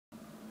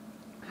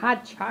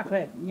Hot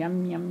chocolate.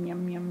 Yum, yum,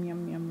 yum, yum,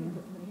 yum,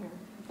 yum.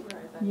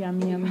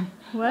 Yum, yum.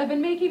 What? I've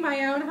been making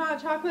my own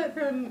hot chocolate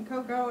from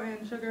cocoa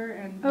and sugar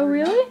and... Oh,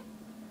 really?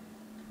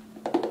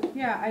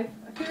 Yeah, I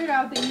figured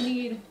out that you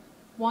need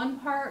 1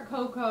 part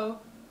cocoa,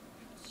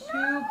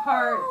 2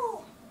 parts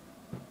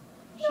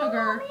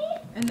sugar,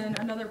 and then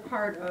another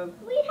part of...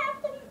 We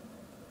have to...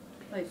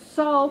 like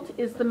Salt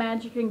is the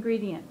magic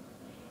ingredient.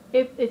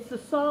 If it's the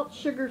salt,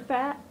 sugar,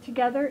 fat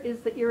together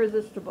is the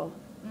irresistible.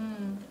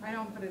 I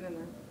don't put it in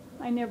there.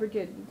 I never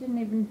did.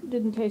 It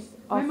didn't taste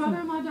awesome. My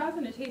mother-in-law does,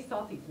 and it tastes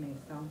salty to me,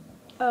 so...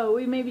 Oh,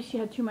 maybe she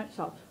had too much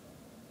salt.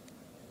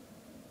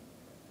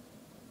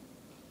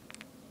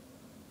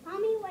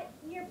 Mommy, what?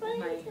 You're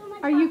putting too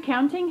much... Are you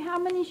counting how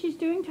many she's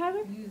doing,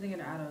 Tyler? I'm using it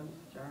out of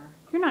jar.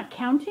 You're not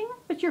counting?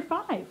 But you're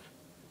 5.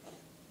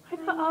 I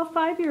thought all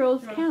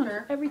 5-year-olds You wanna count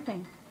stir?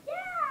 everything. Yeah!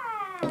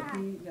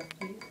 Yes,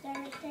 please.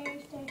 Stir, stir,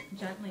 stir.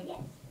 Gently. Yes.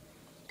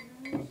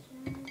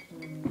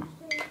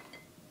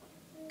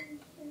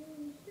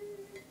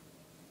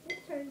 This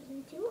turns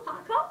into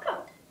hot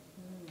cocoa.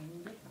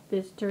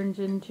 This turns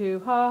into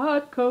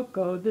hot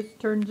cocoa. This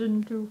turns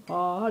into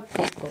hot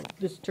cocoa.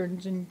 This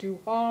turns into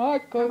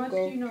hot How much do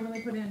cocoa. you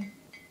normally put in?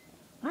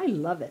 I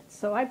love it.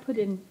 So I put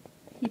in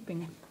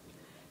heaping.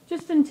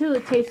 Just until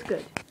it tastes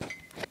good.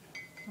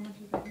 How much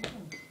is that in?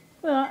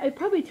 Well, it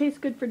probably tastes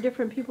good for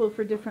different people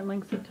for different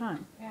lengths of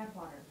time. Add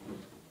water.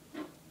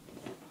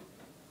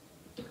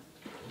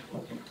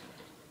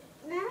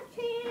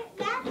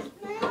 That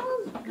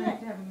smells You have good.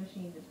 to have a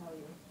machine to tell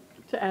you.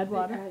 To add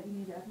water. You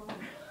need to add water.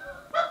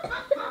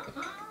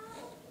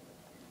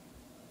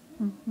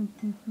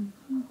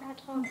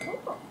 That's hot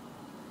cocoa.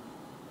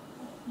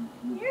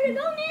 Here you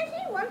go,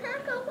 Nancy. 1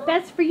 hot cocoa.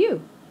 That's for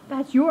you.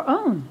 That's your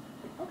own.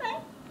 Okay.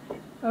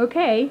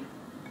 Okay.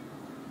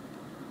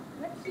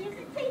 Let's see if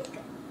it tastes good.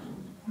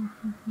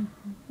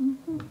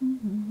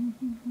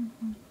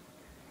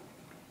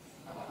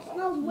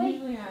 Smells way.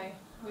 Usually I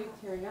wait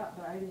to hurry up,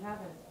 but I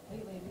haven't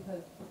lately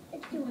because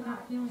It's I'm too not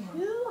hot. feeling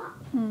well. Too hot.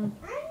 Hmm.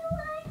 I know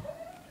what I can do.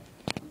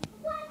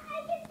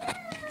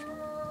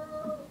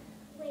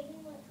 Wait,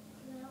 what?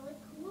 Really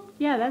cool.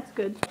 Yeah, that's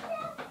good.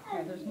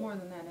 Yeah, there's more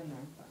than that in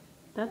there. But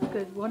That's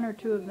good. 1 or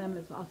 2 of them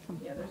is awesome.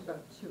 yeah, there's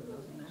about 2 of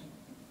those in there.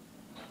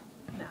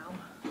 Now.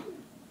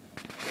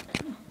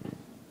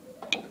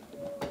 There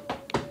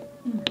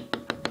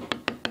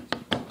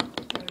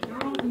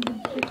we go.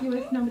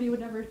 Conspicuous. Nobody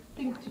would ever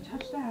think to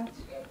touch that.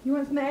 You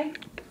want some eggs?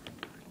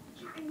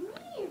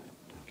 Chinese.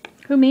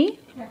 Who, me?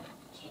 Yeah.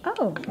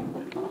 Oh,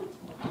 Chinese.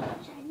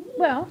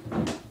 well,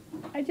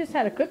 I just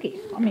had a cookie.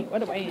 I mean,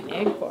 what do I need an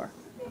egg for?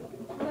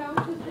 Well,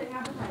 just an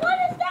appetizer. What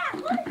is that?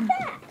 What is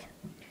that?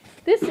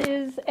 This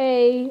is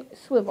a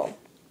swivel.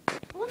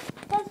 What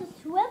does a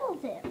swivel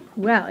do?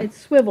 Well, it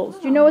swivels.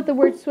 Do you know what the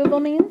word swivel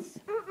means?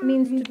 It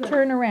means to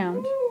turn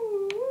around.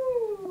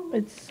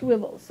 It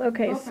swivels.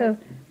 Okay, so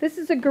this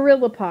is a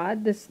Gorilla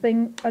Pod, this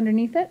thing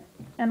underneath it,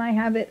 and I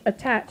have it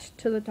attached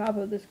to the top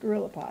of this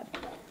Gorilla Pod.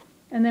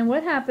 And then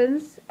what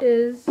happens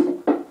is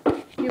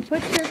you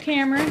put your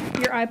camera,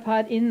 your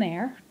iPod in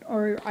there,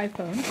 or your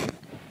iPhone,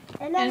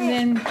 And and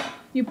then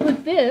you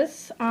put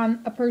this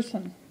on a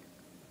person.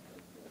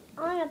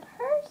 on a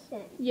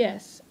person.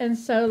 Yes, and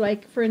so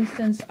like, for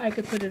instance, I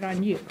could put it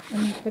on you. Let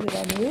me put it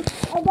on you.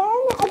 And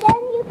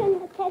then you can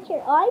attach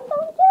your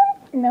iPhone to it?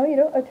 No, you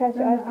don't attach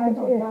your iPhone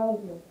to it.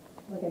 follows you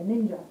like a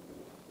ninja.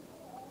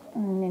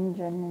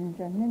 Ninja,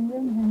 ninja, ninja,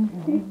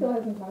 ninja. He still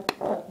hasn't talked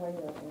to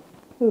you.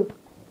 Who?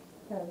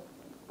 Okay.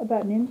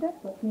 About ninja?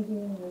 But sneaky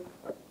ninjas.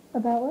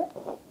 About what?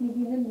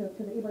 Sneaky ninjas,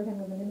 because Abraham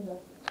was a ninja.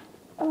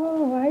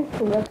 Oh, I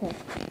see. Okay.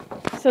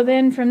 So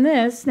then from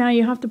this, now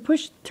you have to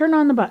turn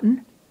on the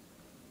button.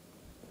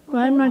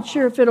 Well, I'm not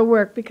sure if it'll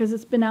work because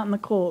it's been out in the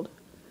cold.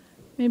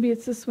 Maybe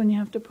it's this one you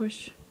have to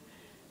push.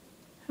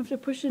 Have to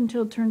push it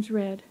until it turns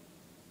red.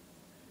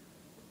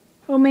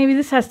 Oh, maybe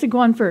this has to go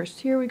on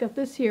first. Here, we got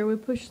this here. We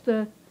push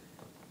the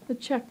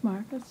check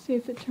mark. Let's see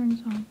if it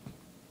turns on.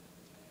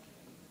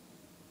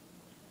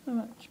 How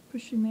much?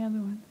 Pushing the other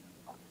one.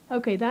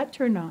 Okay, that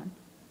turned on.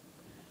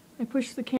 I pushed the camera.